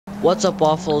What's up,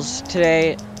 Waffles?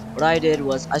 Today, what I did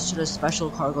was I started a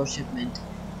special cargo shipment,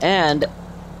 and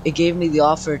it gave me the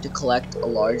offer to collect a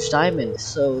large diamond.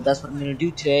 So that's what I'm gonna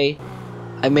do today.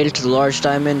 I made it to the large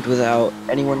diamond without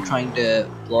anyone trying to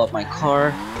blow up my car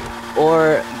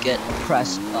or get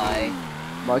oppressed by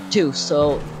Mark II.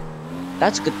 So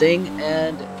that's a good thing,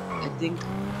 and I think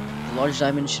the large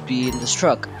diamond should be in this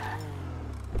truck.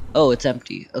 Oh, it's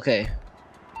empty. Okay,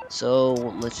 so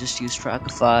let's just use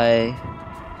Trackify.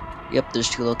 Yep, there's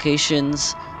two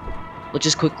locations. Let's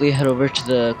just quickly head over to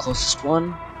the closest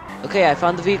one. Okay, I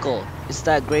found the vehicle. It's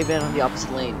that gray van on the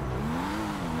opposite lane.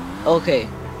 Okay,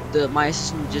 my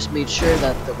assistant just made sure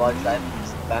that the large diamond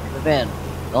is in the back of the van.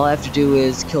 All I have to do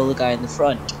is kill the guy in the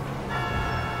front.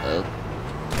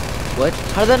 What?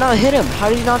 How did that not hit him? How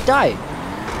did he not die?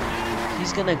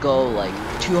 He's gonna go like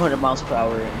 200 miles per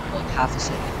hour in like half a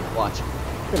second. Watch.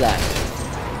 Look at that.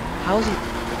 How is he?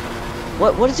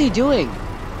 What is he doing?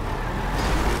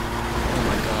 Oh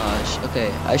my gosh.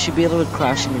 Okay, I should be able to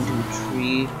crash him into a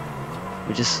tree.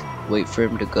 We just wait for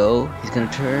him to go. He's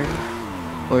gonna turn.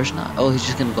 Or is not. Oh, he's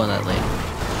just gonna go in that lane.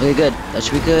 Okay, good. That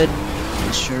should be good.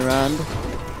 Let's turn around.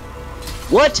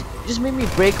 What? You just made me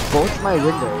break both my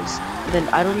windows. And then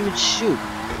I don't even shoot.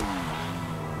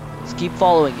 Let's keep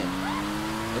following him.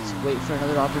 Let's wait for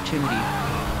another opportunity.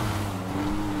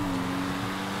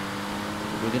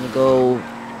 We're gonna go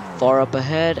far up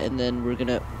ahead, and then we're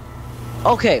gonna...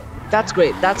 Okay, that's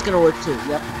great. That's gonna work too.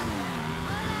 Yep.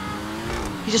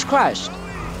 He just crashed.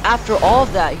 After all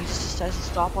of that, he just decides to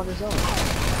stop on his own.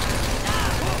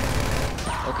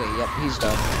 Okay, yep, he's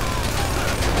done.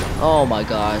 Oh my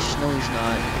gosh, no he's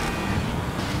not.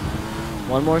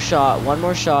 One more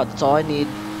shot, that's all I need.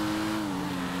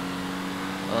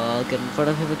 I'll get in front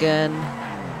of him again.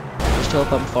 Just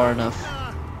hope I'm far enough.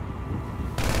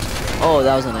 Oh,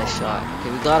 that was a nice shot. Okay,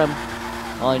 we got him.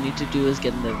 All I need to do is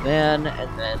get in the van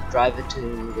and then drive it to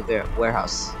the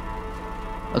warehouse.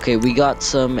 Okay, we got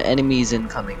some enemies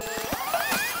incoming.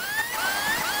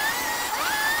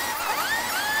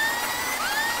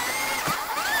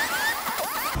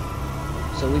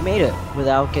 So we made it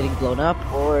without getting blown up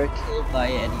or killed by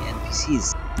any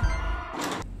NPCs.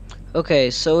 Okay,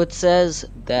 so it says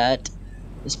that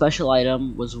the special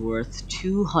item was worth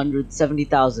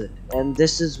 270,000, and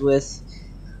this is with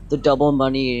the double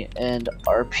money and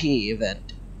RP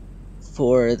event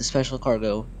for the special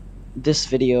cargo. This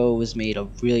video was made a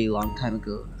really long time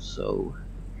ago, so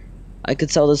I could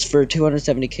sell this for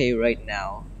 270k right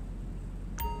now.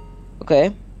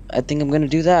 Okay, I think I'm gonna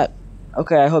do that.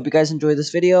 Okay, I hope you guys enjoyed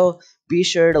this video. Be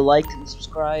sure to like and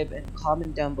subscribe and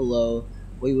comment down below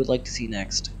what you would like to see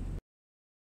next.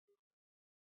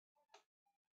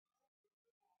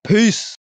 Peace!